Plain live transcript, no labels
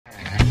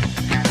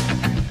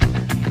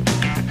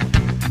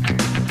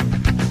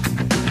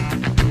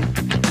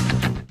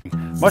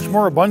Much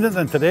more abundant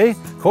than today,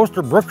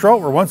 coastal brook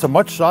trout were once a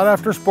much sought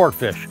after sport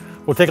fish.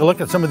 We'll take a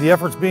look at some of the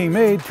efforts being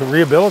made to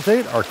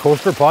rehabilitate our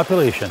coastal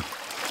population.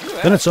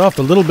 Then it's off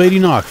to Little Beatty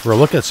Knock for a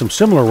look at some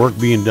similar work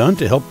being done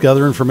to help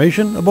gather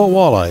information about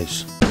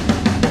walleyes.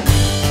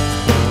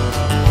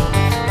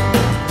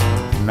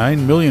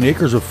 9 million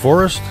acres of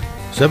forest,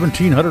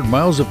 1,700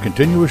 miles of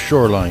continuous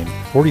shoreline,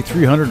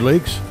 4,300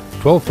 lakes,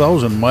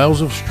 12,000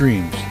 miles of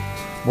streams,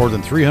 more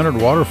than 300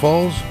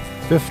 waterfalls,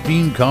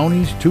 15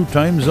 counties, 2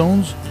 time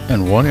zones,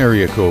 and 1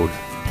 area code.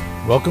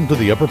 Welcome to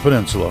the Upper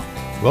Peninsula.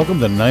 Welcome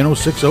to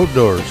 906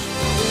 Outdoors.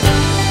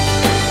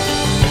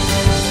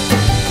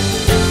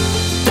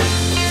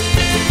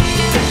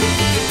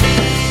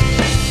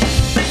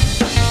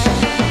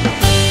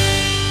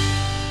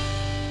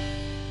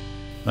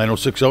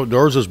 "906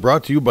 Outdoors" is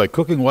brought to you by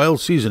Cooking Wild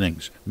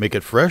Seasonings. Make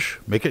it fresh,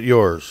 make it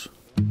yours.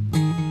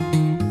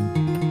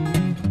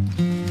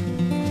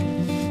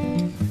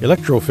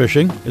 Electro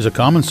fishing is a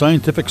common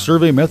scientific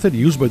survey method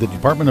used by the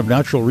Department of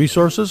Natural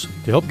Resources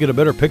to help get a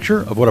better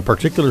picture of what a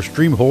particular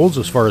stream holds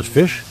as far as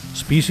fish,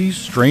 species,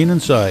 strain,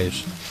 and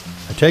size.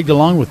 I tagged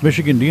along with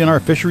Michigan DNR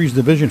Fisheries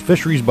Division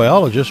fisheries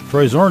biologist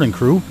Troy Zorn and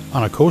crew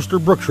on a coastal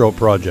brook trout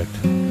project.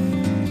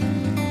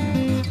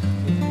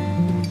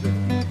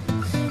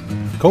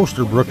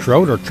 Coastal brook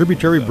trout are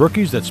tributary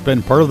brookies that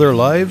spend part of their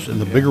lives in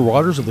the bigger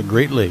waters of the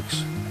Great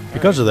Lakes.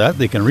 Because of that,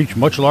 they can reach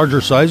much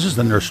larger sizes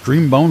than their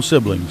stream-bound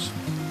siblings.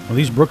 When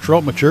these brook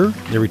trout mature,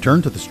 they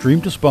return to the stream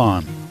to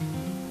spawn.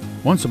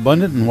 Once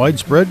abundant and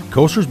widespread,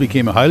 coasters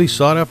became a highly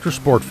sought-after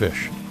sport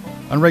fish.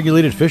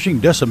 Unregulated fishing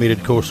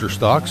decimated coaster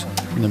stocks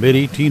in the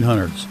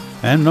mid-1800s,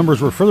 and numbers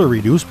were further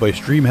reduced by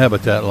stream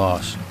habitat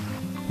loss.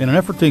 In an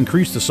effort to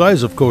increase the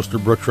size of coastal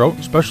brook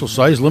trout, special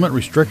size limit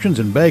restrictions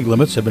and bag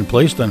limits have been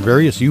placed on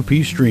various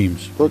UP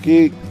streams.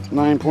 Brookie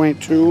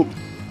 9.2.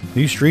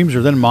 These streams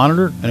are then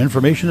monitored and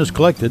information is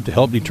collected to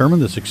help determine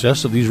the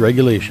success of these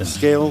regulations.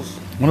 Scales.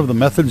 One of the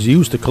methods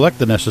used to collect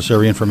the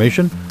necessary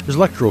information is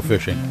electro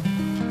fishing.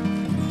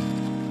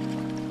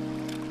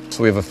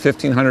 So we have a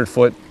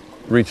 1,500-foot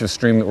reach of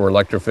stream that we're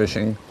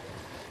electrofishing,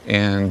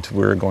 and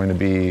we're going to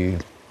be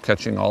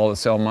catching all the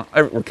salmon.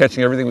 We're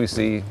catching everything we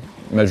see,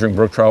 measuring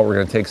brook trout. We're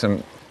going to take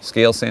some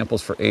scale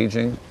samples for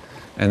aging,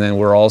 and then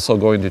we're also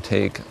going to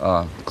take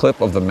a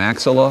clip of the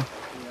maxilla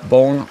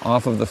bone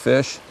off of the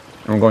fish,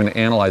 and we're going to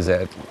analyze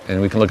that, and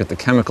we can look at the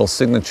chemical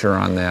signature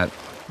on that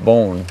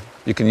bone.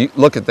 You can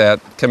look at that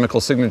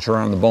chemical signature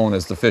on the bone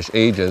as the fish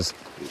ages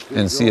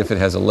and see if it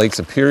has a Lake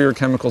Superior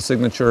chemical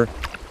signature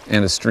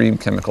and a stream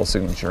chemical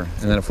signature.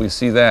 And then if we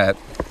see that,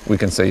 we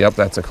can say, yep,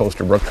 that's a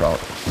coastal brook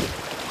trout.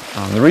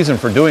 The reason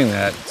for doing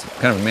that, it's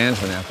kind of a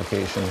management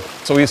application.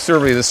 So we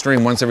survey the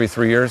stream once every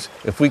 3 years.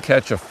 If we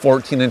catch a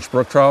 14-inch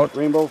brook trout,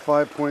 Rainbow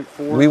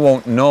 5.4. we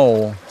won't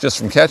know just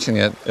from catching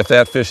it if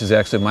that fish has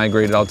actually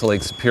migrated out to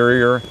Lake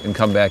Superior and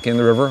come back in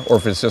the river, or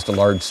if it's just a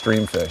large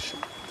stream fish.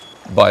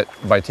 But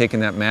by taking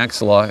that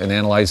maxilla and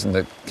analyzing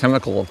the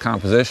chemical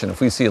composition,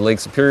 if we see a Lake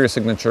Superior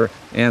signature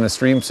and a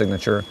stream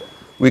signature,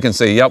 we can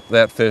say, yep,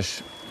 that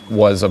fish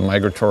was a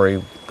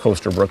migratory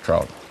coastal brook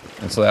trout.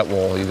 And so that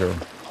will either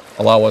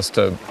allow us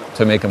to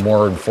make a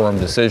more informed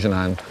decision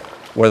on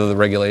whether the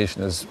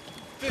regulation is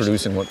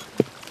producing what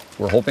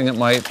we're hoping it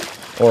might,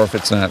 or if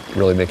it's not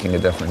really making a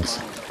difference,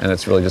 and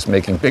it's really just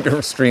making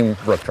bigger stream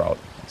brook trout.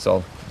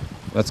 So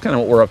that's kind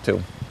of what we're up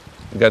to.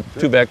 We've got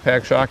 2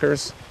 backpack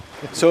shockers.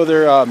 So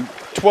they're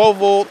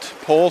 12-volt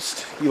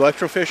pulsed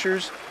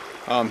electrofishers.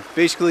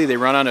 Basically, they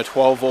run on a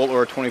 12-volt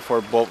or a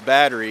 24-volt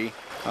battery,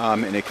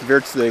 and it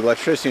converts the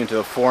electricity into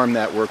a form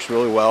that works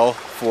really well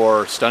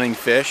for stunning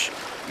fish.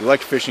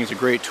 Electrofishing is a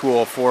great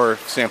tool for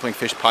sampling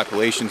fish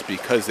populations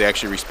because they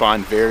actually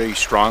respond very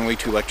strongly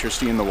to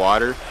electricity in the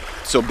water.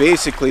 So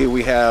basically,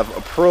 we have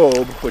a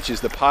probe, which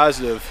is the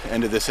positive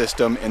end of the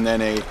system, and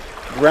then a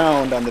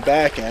ground on the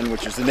back end,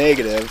 which is the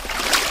negative.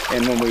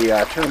 And when we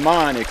turn them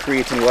on, it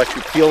creates an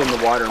electric field in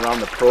the water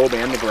around the probe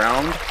and the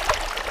ground.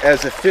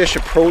 As the fish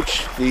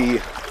approach the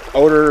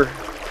outer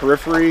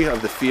periphery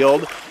of the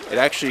field, it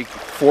actually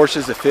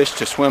forces the fish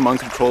to swim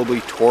uncontrollably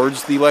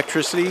towards the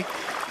electricity.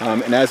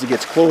 And as it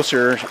gets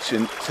closer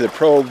to the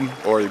probe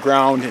or the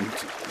ground and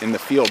in the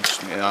field,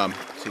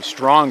 say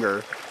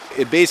stronger,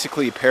 it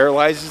basically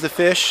paralyzes the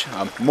fish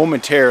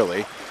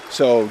momentarily.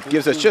 So it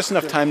gives us just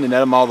enough time to net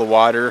them out of the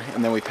water,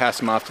 and then we pass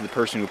them off to the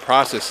person who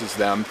processes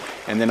them,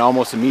 and then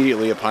almost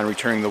immediately upon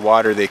returning the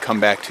water, they come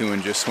back to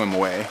and just swim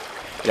away.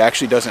 It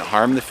actually doesn't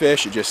harm the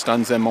fish, it just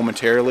stuns them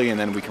momentarily, and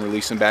then we can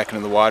release them back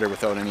into the water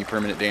without any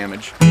permanent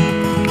damage.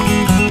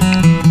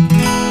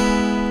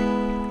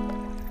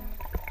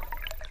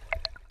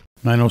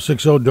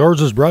 "906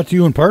 Outdoors" is brought to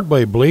you in part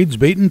by Blades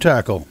Bait and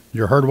Tackle,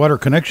 your hard water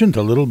connection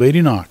to Little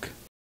Beatty Knock.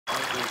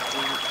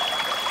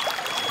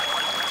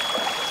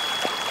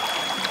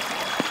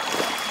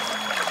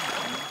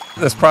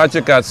 This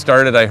project got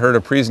started, I heard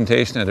a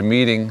presentation at a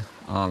meeting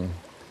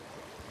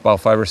about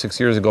 5 or 6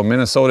 years ago.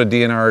 Minnesota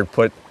DNR had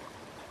put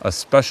a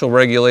special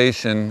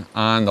regulation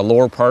on the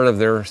lower part of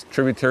their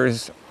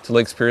tributaries to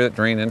Lake Superior that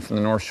drain in from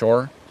the North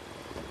Shore.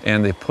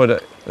 And they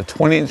put a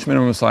 20-inch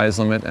minimum size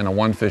limit and a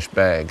 1-fish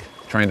bag,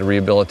 trying to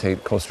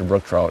rehabilitate coastal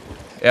brook trout.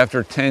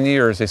 After 10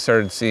 years, they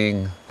started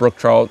seeing brook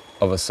trout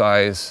of a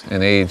size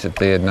and age that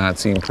they had not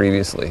seen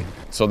previously.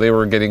 So they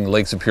were getting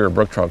Lake Superior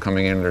brook trout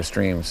coming into their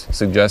streams,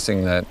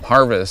 suggesting that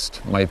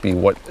harvest might be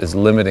what is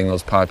limiting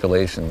those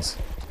populations.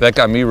 That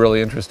got me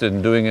really interested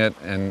in doing it,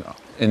 and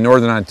in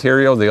Northern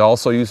Ontario, they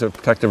also use a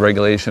protective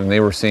regulation, and they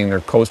were seeing their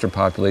coaster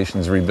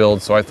populations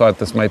rebuild, so I thought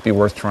this might be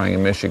worth trying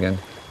in Michigan.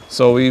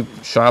 So we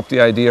shopped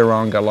the idea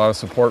around, got a lot of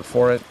support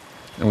for it,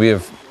 and we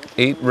have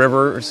 8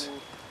 rivers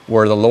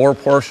where the lower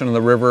portion of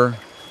the river,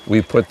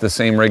 we put the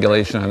same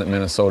regulation on that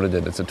Minnesota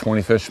did. It's a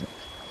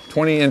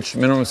 20-inch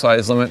minimum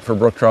size limit for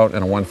brook trout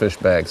and a 1-fish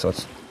bag, so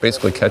it's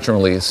basically catch and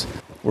release.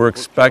 We're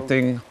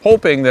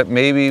hoping that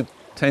maybe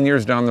 10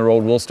 years down the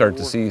road, we'll start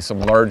to see some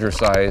larger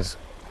size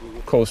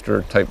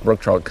coaster type brook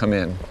trout come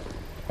in.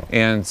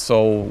 And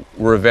so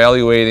we're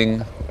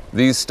evaluating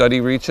these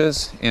study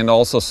reaches and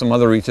also some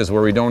other reaches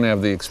where we don't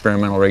have the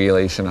experimental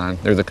regulation on.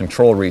 They're the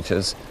control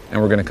reaches,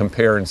 and we're going to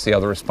compare and see how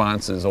the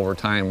responses over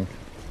time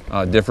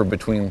differ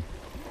between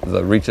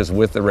the reaches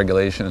with the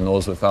regulation and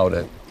those without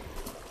it.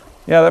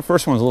 Yeah, that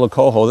first one's a little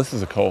coho. This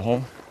is a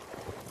coho.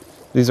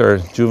 These are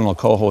juvenile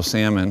coho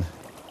salmon.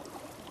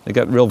 They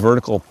got real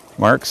vertical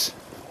marks.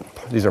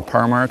 These are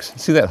par marks.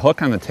 See that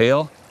hook on the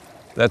tail?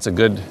 That's a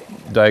good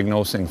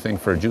diagnosing thing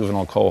for a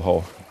juvenile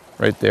coho.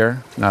 Right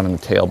there, not on the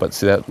tail, but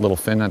see that little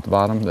fin at the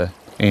bottom, the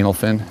anal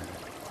fin?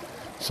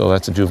 So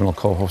that's a juvenile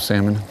coho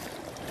salmon.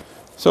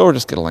 So we'll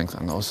just get a length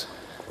on those.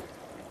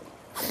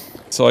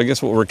 So I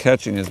guess what we're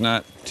catching is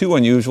not too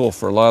unusual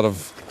for a lot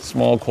of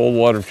small cold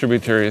water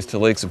tributaries to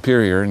Lake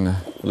Superior,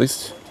 at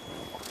least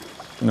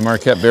in the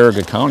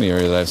Marquette-Barriga County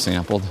area that I've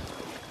sampled.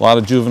 A lot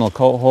of juvenile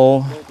coho,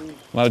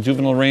 a lot of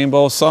juvenile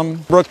rainbow, some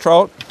brook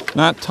trout,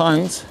 not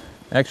tons.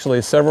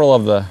 Actually, several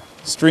of the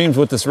streams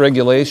with this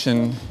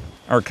regulation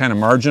are kind of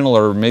marginal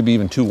or maybe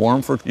even too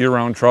warm for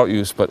year-round trout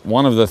use, but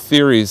one of the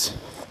theories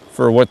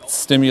for what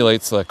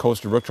stimulates the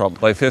coastal brook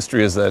trout life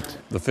history is that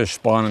the fish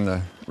spawn in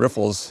the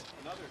riffles,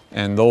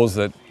 and those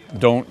that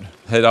don't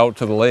head out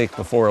to the lake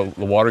before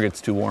the water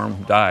gets too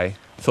warm die.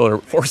 So they're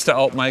forced to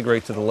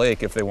out-migrate to the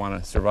lake if they want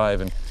to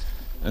survive, and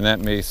that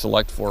may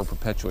select for or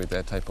perpetuate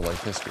that type of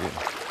life history.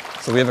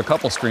 So we have a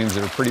couple streams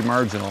that are pretty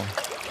marginal.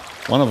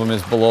 One of them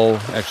is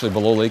actually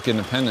below Lake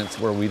Independence,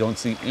 where we don't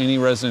see any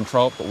resident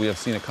trout, but we have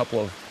seen a couple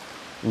of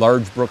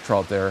large brook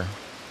trout there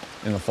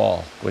in the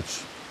fall,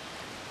 which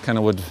kind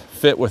of would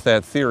fit with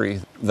that theory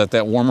that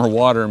that warmer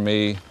water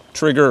may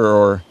trigger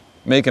or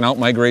make an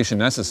out-migration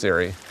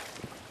necessary.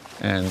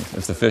 And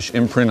if the fish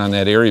imprint on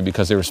that area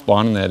because they were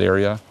spawned in that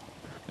area,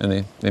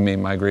 and they may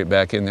migrate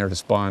back in there to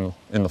spawn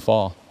in the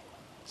fall.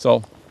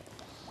 So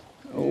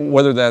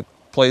whether that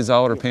plays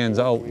out or pans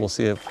out, we'll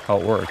see how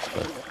it works.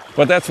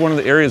 But that's one of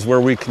the areas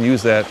where we can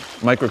use that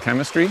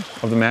microchemistry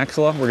of the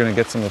maxilla. We're going to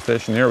get some of the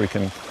fish in there.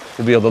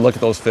 We'll be able to look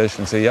at those fish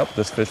and say, yep,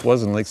 this fish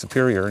was in Lake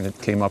Superior and it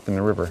came up in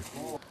the river.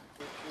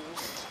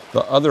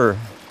 The other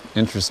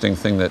interesting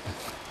thing that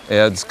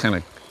adds kind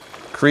of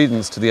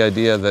credence to the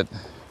idea that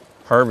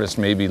harvest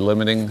may be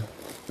limiting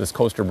this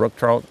coastal brook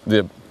trout,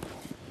 the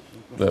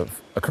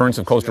occurrence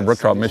of coastal brook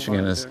trout in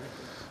Michigan, is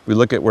we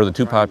look at where the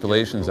two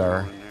populations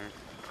are.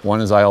 One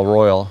is Isle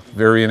Royal,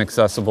 very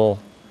inaccessible,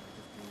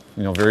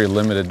 very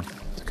limited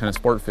kind of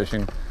sport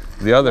fishing.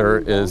 The other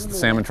is the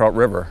Salmon Trout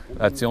River.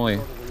 That's the only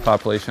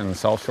population in the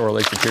South Shore of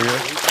Lake Superior,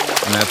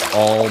 and that's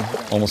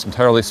almost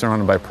entirely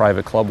surrounded by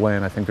private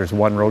clubland. I think there's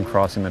one road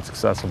crossing that's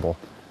accessible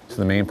to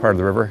the main part of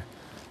the river.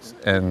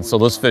 And so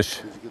those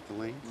fish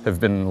have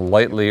been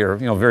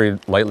very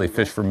lightly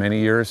fished for many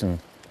years, and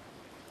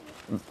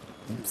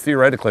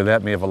theoretically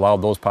that may have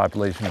allowed those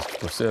populations to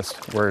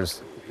persist,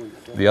 whereas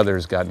the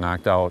others got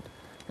knocked out.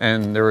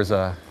 And there was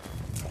a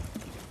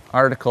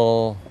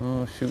article,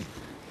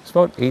 it's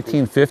about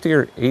 1850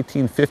 or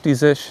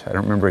 1850s-ish, I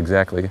don't remember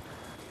exactly,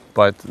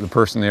 but the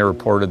person there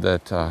reported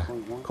that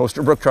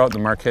coastal brook trout in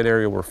the Marquette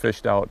area were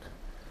fished out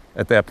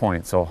at that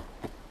point. So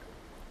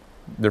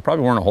there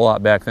probably weren't a whole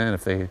lot back then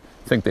if they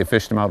think they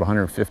fished them out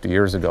 150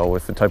 years ago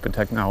with the type of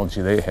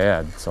technology they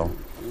had. So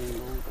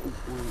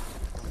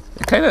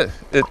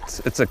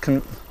it's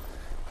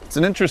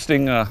an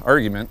interesting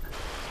argument.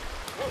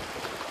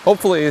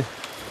 Hopefully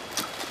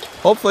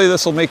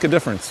this will make a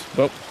difference,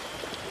 but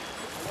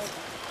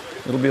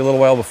it'll be a little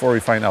while before we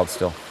find out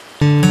still.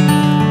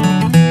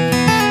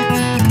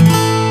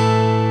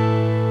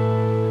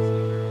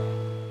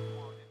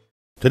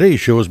 Today's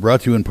show is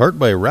brought to you in part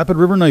by Rapid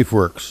River Knife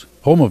Works,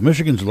 home of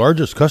Michigan's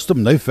largest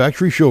custom knife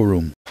factory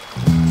showroom.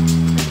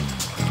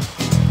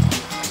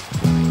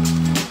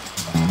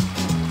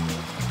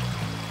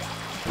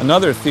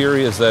 Another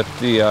theory is that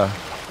the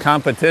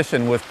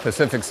competition with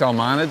Pacific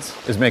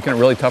salmonids is making it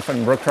really tough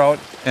on brook trout,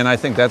 and I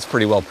think that's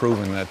pretty well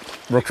proven that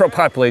brook trout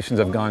populations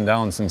have gone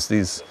down since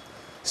these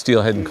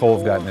steelhead and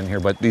cove gotten in here,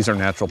 but these are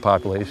natural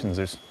populations.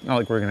 There's not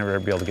like we're going to ever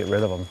be able to get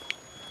rid of them.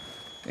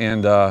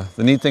 And the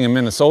neat thing in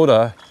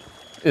Minnesota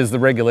is the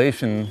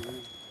regulation.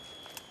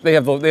 They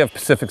have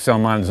Pacific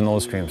salmonids in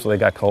those streams, so they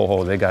got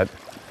coho, they got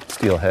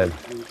steelhead.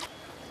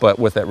 But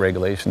with that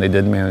regulation, they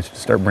did manage to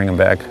start bringing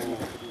back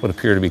what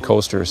appear to be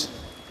coasters.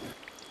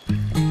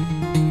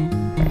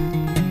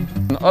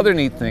 The other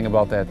neat thing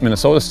about that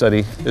Minnesota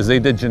study is they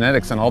did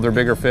genetics on all their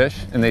bigger fish,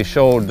 and they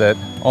showed that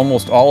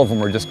almost all of them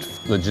were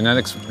just, the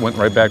genetics went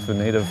right back to the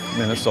native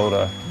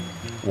Minnesota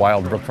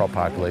wild brook trout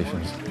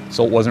populations.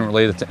 So it wasn't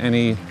related to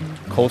any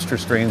coaster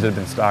strains that had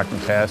been stocked in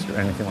the past or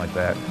anything like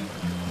that.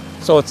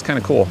 So it's kind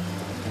of cool.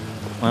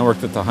 When I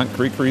worked at the Hunt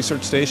Creek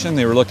Research Station,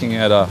 they were looking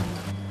at a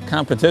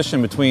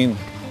competition between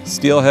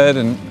steelhead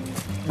and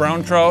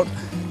brown trout,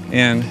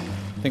 and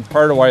I think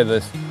part of why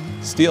the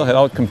steelhead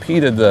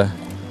outcompeted the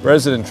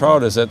resident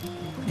trout is that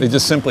they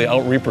just simply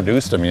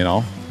out-reproduced them, you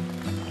know.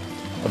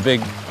 A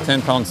big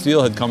 10-pound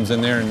steelhead comes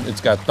in there and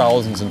it's got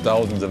thousands and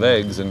thousands of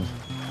eggs, and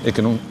it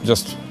can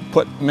just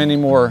put many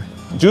more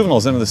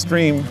juveniles into the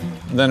stream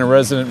than a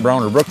resident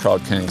brown or brook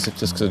trout can, just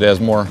because it has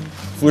more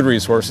food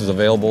resources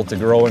available to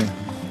grow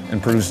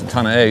and produce a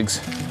ton of eggs.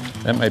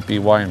 That might be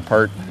why, in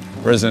part,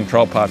 resident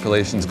trout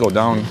populations go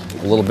down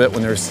a little bit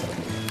when there's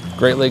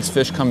Great Lakes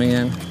fish coming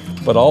in,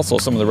 but also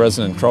some of the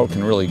resident trout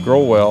can really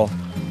grow well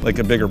like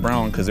a bigger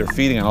brown because they're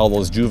feeding on all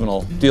those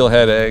juvenile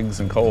steelhead eggs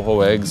and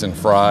coho eggs and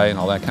fry and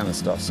all that kind of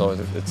stuff. So it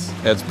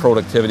adds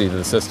productivity to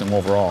the system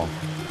overall.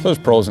 So there's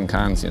pros and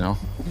cons, you know.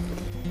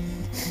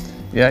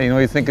 Yeah, you know,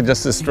 you think of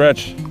just this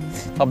stretch,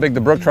 how big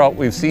the brook trout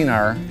we've seen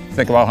are,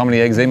 think about how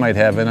many eggs they might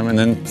have in them, and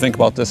then think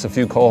about just a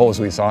few cohos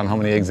we saw and how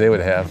many eggs they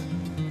would have.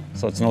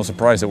 So it's no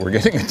surprise that we're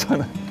getting a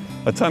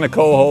ton of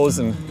cohos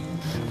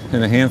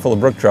and a handful of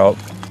brook trout.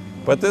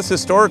 But this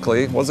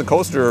historically was a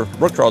coaster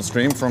brook trout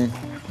stream from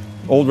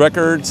old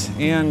records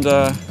and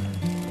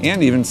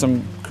even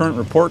some current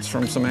reports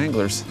from some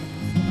anglers.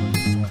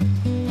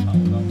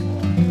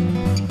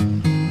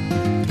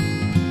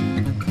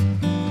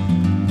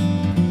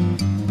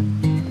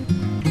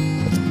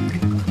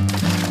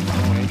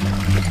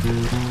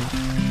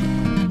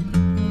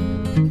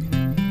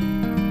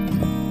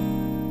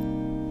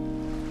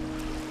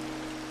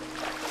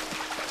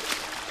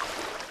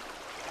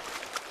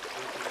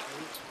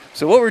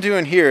 So what we're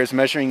doing here is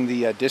measuring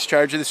the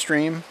discharge of the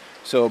stream.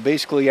 So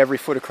basically every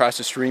foot across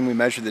the stream we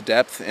measure the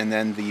depth and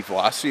then the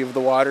velocity of the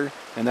water,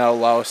 and that'll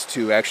allow us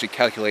to actually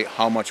calculate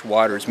how much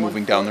water is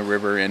moving down the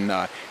river in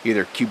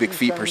either cubic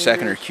feet per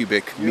second or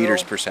cubic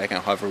meters per second,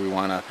 however we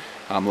want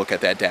to look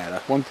at that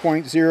data.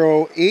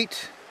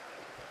 1.08,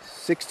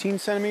 16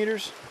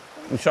 centimeters.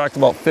 We shocked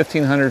about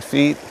 1,500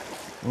 feet.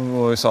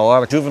 We saw a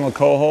lot of juvenile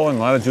coho and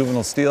a lot of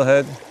juvenile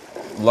steelhead,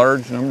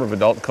 large number of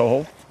adult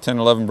coho, 10,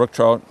 11 brook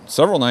trout,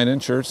 several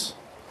 9-inchers,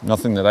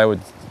 nothing that I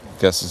would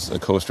guess is a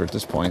coaster at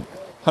this point.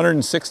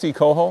 160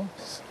 coho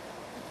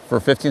for a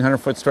 1,500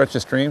 foot stretch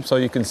of stream, so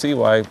you can see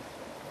why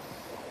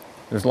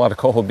there's a lot of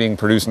coho being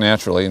produced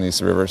naturally in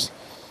these rivers.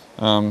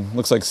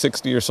 Looks like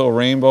 60 or so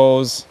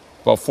rainbows,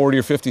 about 40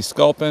 or 50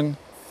 sculpin,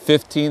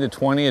 15 to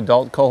 20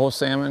 adult coho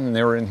salmon, and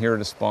they were in here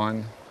to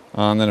spawn.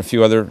 And then a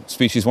few other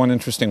species. One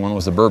interesting one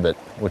was the burbot,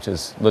 which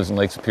lives in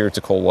Lake Superior. It's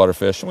a cold water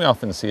fish, and we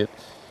often see it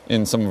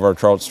in some of our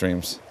trout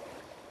streams.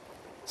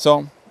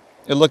 So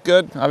it looked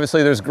good.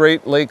 Obviously there's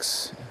Great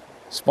Lakes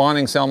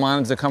spawning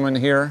salmonids that come in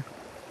here,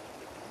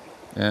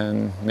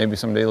 and maybe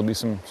someday there'll be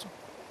some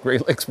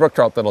Great Lakes brook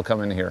trout that'll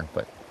come in here.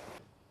 But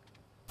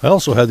I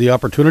also had the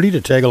opportunity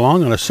to tag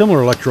along on a similar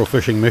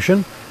electrofishing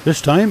mission,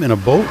 this time in a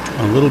boat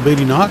on Little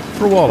Beatty Knot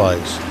for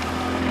walleyes.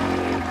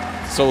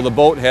 So the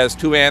boat has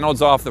 2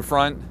 anodes off the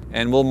front,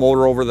 and we'll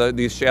motor over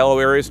these shallow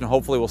areas, and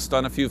hopefully we'll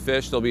stun a few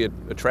fish. They'll be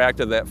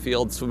attracted to that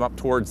field, swim up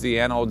towards the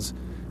anodes,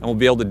 and we'll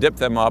be able to dip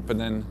them up, and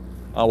then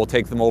we'll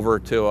take them over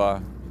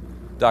to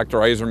Dr.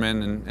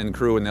 Iserman and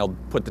crew, and they'll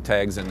put the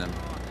tags in them.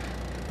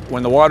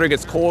 When the water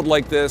gets cold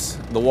like this,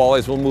 the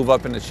walleyes will move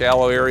up into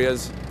shallow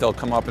areas. They'll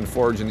come up and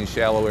forage in these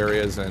shallow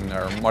areas and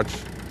are much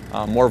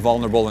more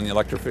vulnerable than the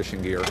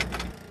electrofishing gear.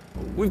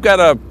 We've got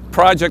a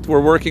project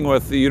we're working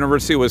with the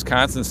University of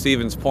Wisconsin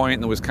Stevens Point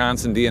and the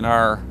Wisconsin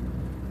DNR,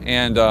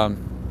 and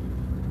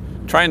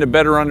trying to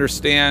better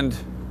understand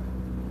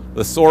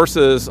the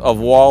sources of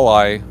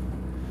walleye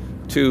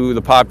to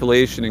the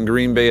population in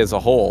Green Bay as a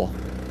whole.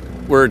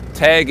 We're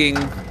tagging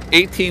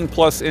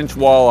 18+ inch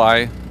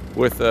walleye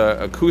with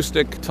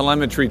acoustic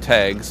telemetry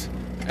tags,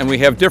 and we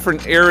have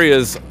different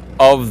areas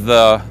of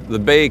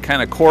the bay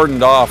kind of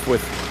cordoned off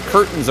with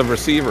curtains of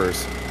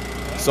receivers.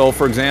 So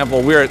for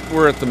example, we're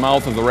at the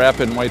mouth of the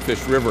Rapid and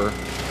Whitefish River.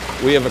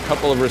 We have a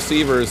couple of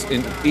receivers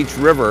in each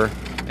river,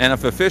 and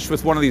if a fish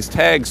with one of these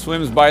tags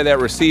swims by that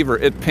receiver,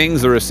 it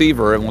pings the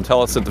receiver and will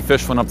tell us that the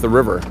fish went up the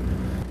river.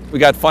 We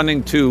got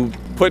funding to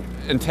put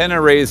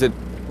antenna arrays at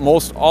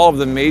most all of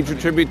the major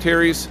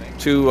tributaries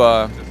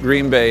to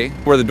Green Bay.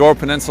 Where the Door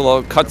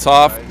Peninsula cuts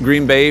off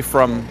Green Bay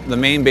from the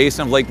main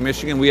basin of Lake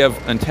Michigan, we have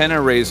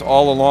antenna arrays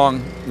all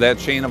along that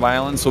chain of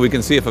islands so we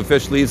can see if a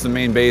fish leaves the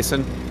main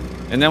basin.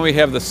 And then we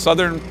have the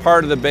southern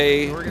part of the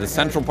bay, the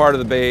central part of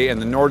the bay, and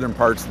the northern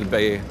parts of the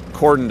bay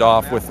cordoned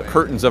off with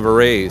curtains of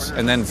arrays.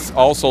 And then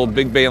also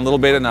Big Bay and Little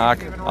Bay to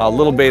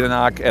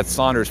Knock at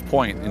Saunders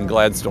Point in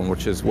Gladstone,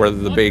 which is where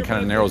the bay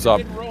kind of narrows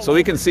up. So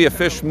we can see a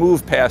fish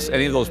move past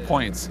any of those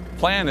points.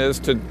 Plan is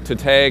to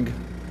tag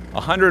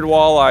 100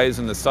 walleyes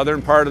in the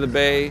southern part of the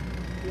bay,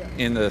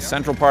 in the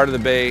central part of the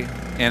bay,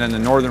 and in the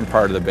northern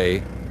part of the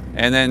bay,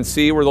 and then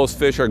see where those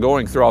fish are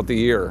going throughout the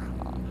year,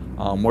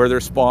 where they're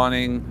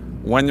spawning,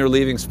 when they're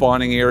leaving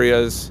spawning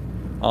areas,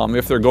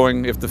 if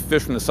the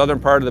fish from the southern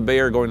part of the bay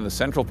are going to the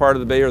central part of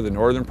the bay or the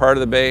northern part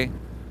of the bay.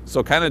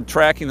 So kind of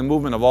tracking the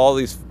movement of all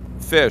these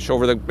fish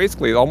over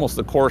basically almost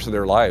the course of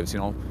their lives,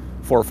 4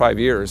 or 5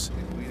 years.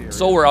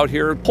 So we're out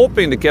here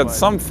hoping to get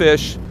some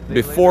fish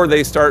before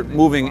they start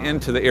moving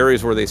into the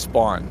areas where they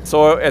spawn.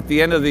 So at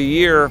the end of the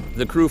year,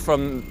 the crew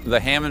from the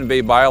Hammond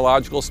Bay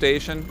Biological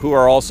Station, who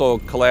are also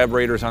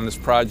collaborators on this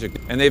project,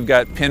 and they've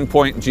got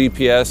pinpoint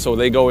GPS, so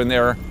they go in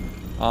there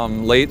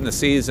late in the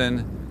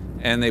season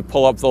and they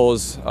pull up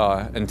those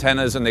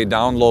antennas and they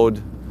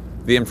download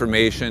the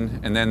information,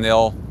 and then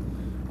they'll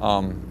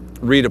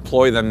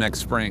redeploy them next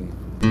spring.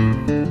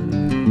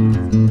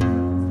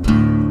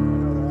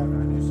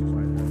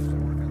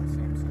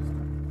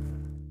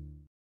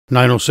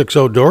 906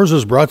 Outdoors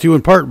is brought to you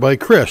in part by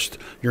Christ,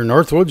 your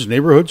Northwoods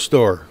neighborhood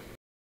store.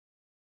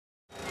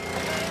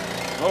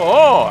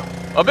 Oh,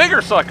 a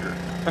bigger sucker.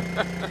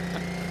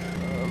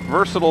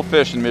 Versatile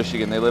fish in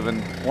Michigan. They live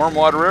in warm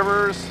water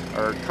rivers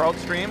or trout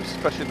streams,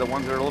 especially the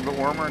ones that are a little bit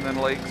warmer, and then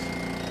lakes.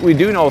 We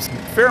do know a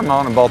fair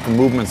amount about the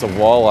movements of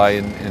walleye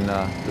in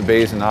the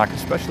bays of Knock,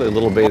 especially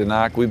Little Bay of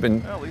Knock. We've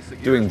been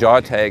doing jaw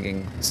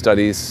tagging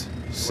studies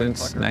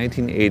since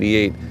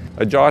 1988.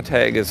 A jaw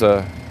tag is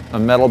a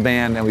metal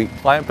band, and we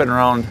clamp it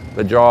around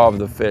the jaw of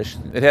the fish.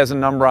 It has a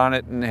number on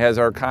it and it has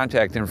our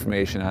contact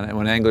information on it.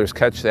 When anglers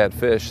catch that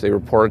fish, they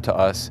report it to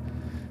us,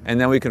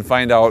 and then we can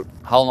find out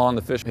how long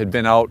the fish had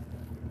been out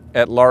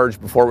at large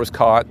before it was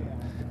caught,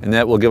 and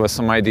that will give us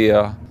some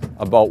idea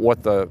about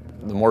what the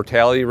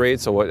mortality rate,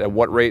 so at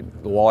what rate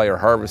the walleye are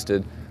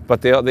harvested.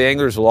 But the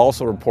anglers will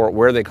also report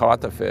where they caught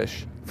the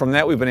fish. From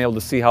that, we've been able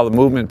to see how the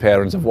movement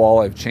patterns of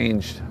walleye have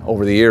changed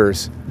over the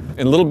years.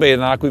 In Little Bay of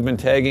Knock, we've been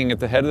tagging at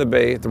the head of the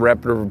bay at the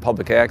Rapid River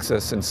Public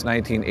Access since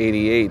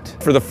 1988.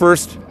 For the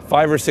first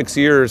 5 or 6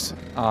 years,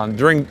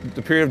 during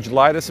the period of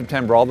July to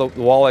September, all the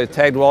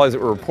tagged walleyes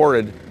that were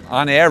reported,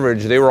 on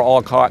average, they were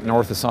all caught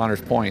north of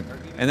Saunders Point.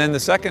 And then the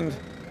second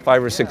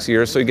 5 or 6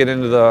 years, so you get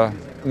into the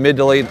mid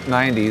to late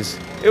 90s,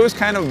 it was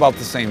kind of about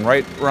the same,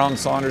 right around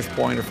Saunders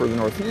Point or further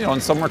north.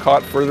 And some were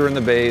caught further in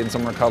the bay and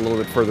some were caught a little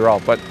bit further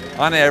out, but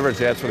on average,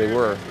 that's where they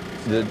were.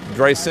 The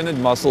dry-sinted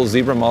mussels,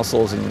 zebra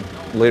mussels, and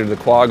later the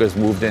quaggas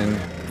moved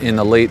in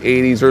the late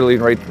 80s,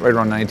 right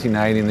around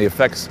 1990, and the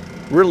effects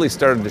really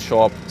started to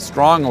show up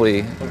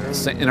strongly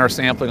in our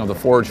sampling of the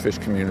forage fish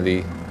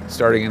community.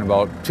 Starting in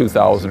about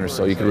 2000 or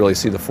so, you could really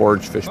see the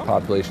forage fish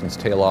populations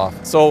tail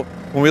off. So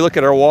when we look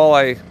at our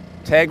walleye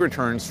tag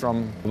returns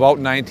from about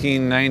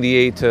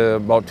 1998 to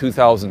about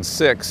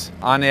 2006,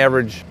 on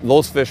average,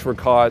 those fish were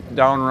caught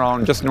down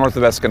around just north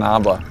of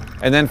Escanaba.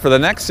 And then for the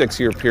next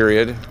 6-year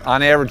period,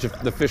 on average,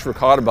 the fish were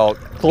caught about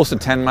close to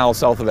 10 miles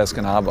south of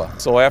Escanaba.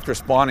 So after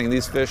spawning,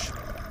 these fish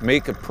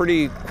make a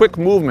pretty quick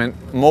movement,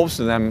 most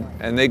of them,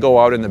 and they go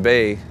out in the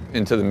bay,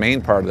 into the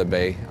main part of the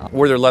bay,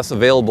 where they're less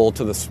available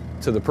to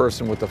the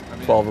person with the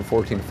 12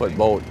 or 14-foot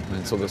boat.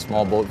 And so the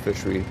small boat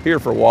fishery here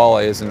for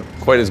walleye isn't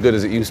quite as good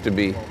as it used to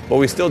be. But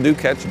we still do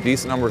catch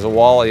decent numbers of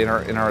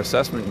walleye in our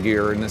assessment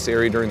gear in this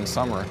area during the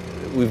summer.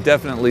 We've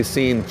definitely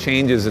seen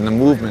changes in the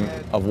movement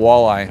of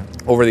walleye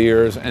over the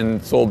years,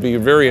 and so it'll be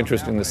very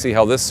interesting to see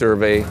how this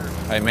survey,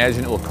 I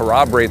imagine it will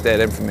corroborate that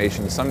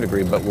information to some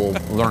degree, but we'll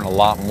learn a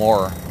lot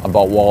more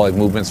about walleye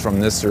movements from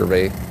this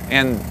survey,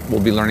 and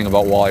we'll be learning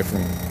about walleye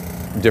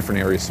from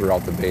different areas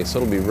throughout the bay,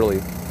 so it'll be really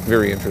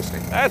very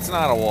interesting. That's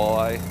not a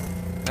walleye.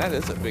 That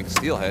is a big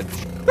steelhead.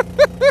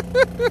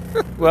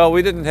 Well,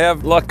 we didn't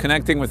have luck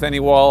connecting with any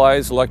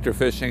walleyes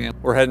electrofishing.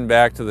 We're heading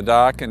back to the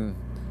dock, and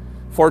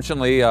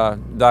fortunately,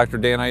 Dr.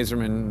 Dan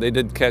Iserman, they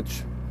did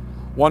catch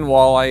one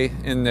walleye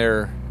in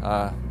their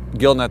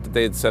gill net that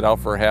they had set out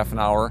for half an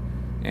hour,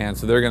 and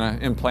so they're going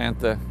to implant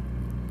the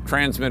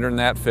transmitter in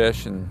that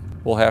fish, and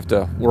we'll have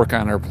to work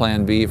on our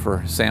plan B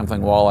for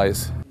sampling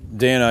walleyes.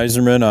 Dan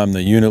Iserman, I'm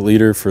the unit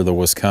leader for the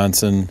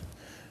Wisconsin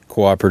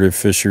Cooperative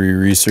Fishery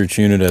Research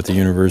Unit at the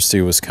University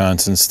of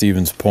Wisconsin,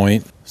 Stevens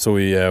Point. So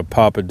we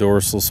pop a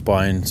dorsal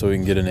spine so we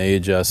can get an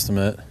age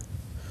estimate.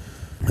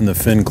 And the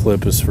fin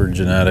clip is for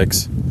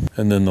genetics.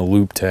 And then the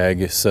loop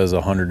tag says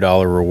a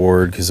 $100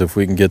 reward, because if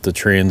we can get the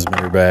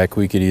transmitter back,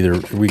 we can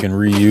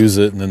reuse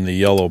it, and then the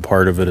yellow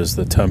part of it is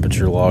the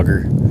temperature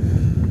logger,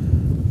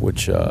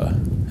 which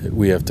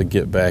we have to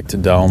get back to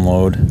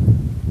download.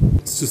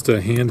 It's just a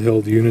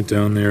handheld unit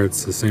down there.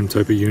 It's the same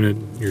type of unit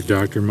your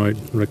doctor might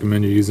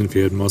recommend you using if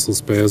you had muscle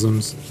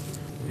spasms.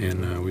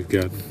 And we've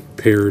got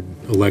paired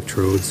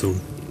electrodes, so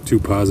 2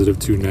 positive,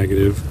 2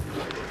 negative.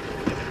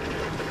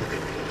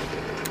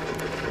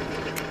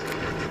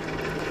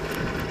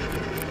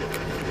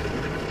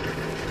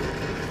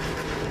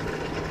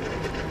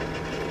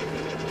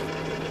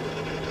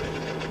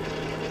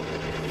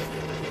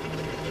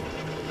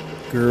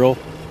 Girl.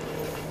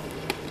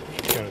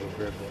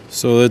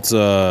 So it's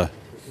a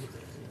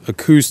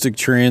acoustic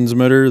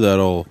transmitter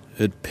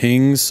it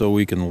pings so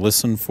we can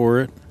listen for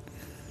it,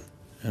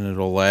 and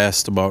it'll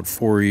last about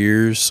 4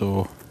 years.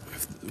 So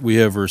we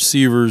have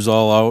receivers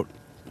all out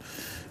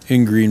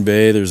in Green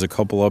Bay. There's a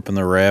couple up in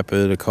the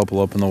Rapid, a couple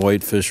up in the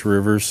Whitefish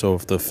River. So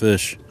if the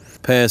fish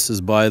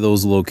passes by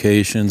those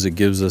locations, it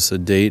gives us a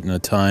date and a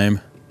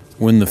time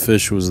when the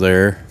fish was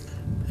there.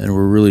 And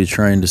we're really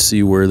trying to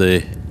see where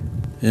they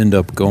end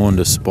up going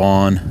to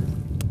spawn.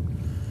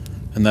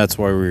 And that's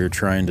why we were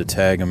trying to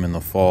tag them in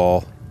the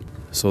fall.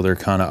 So they're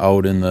kind of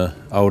out in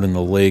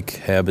the lake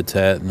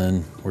habitat, and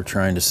then we're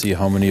trying to see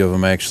how many of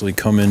them actually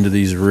come into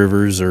these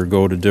rivers or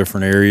go to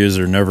different areas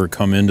or never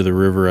come into the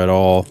river at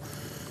all.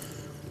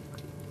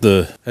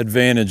 The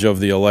advantage of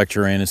the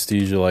electro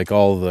anesthesia, like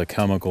all of the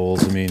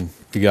chemicals, I mean,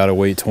 you got to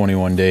wait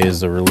 21 days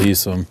to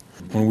release them.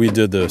 When we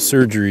did the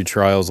surgery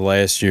trials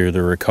last year,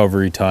 the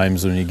recovery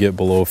times when you get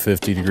below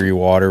 50-degree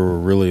water were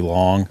really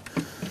long.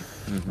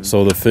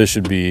 So the fish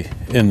would be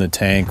in the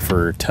tank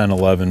for 10,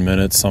 11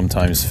 minutes,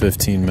 sometimes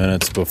 15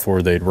 minutes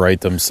before they'd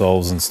right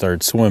themselves and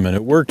start swimming.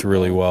 It worked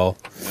really well.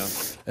 Yeah.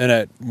 And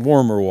at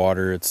warmer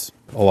water, it's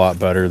a lot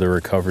better. The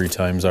recovery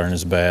times aren't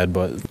as bad,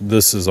 but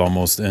this is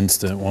almost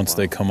instant. Once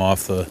they come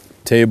off the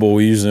table,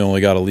 we usually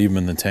only got to leave them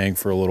in the tank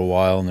for a little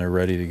while and they're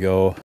ready to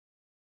go.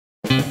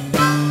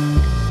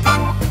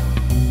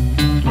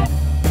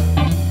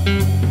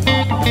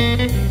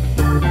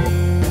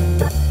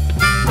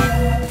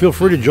 Feel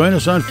free to join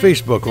us on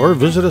Facebook or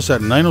visit us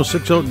at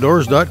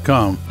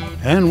 906outdoors.com.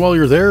 And while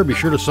you're there, be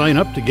sure to sign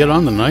up to get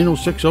on the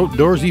 906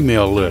 Outdoors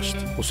email list.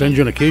 We'll send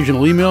you an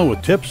occasional email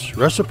with tips,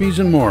 recipes,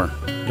 and more.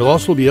 You'll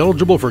also be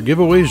eligible for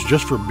giveaways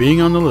just for being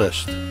on the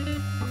list.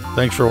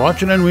 Thanks for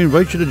watching, and we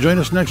invite you to join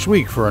us next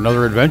week for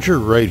another adventure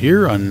right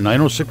here on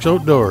 906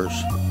 Outdoors.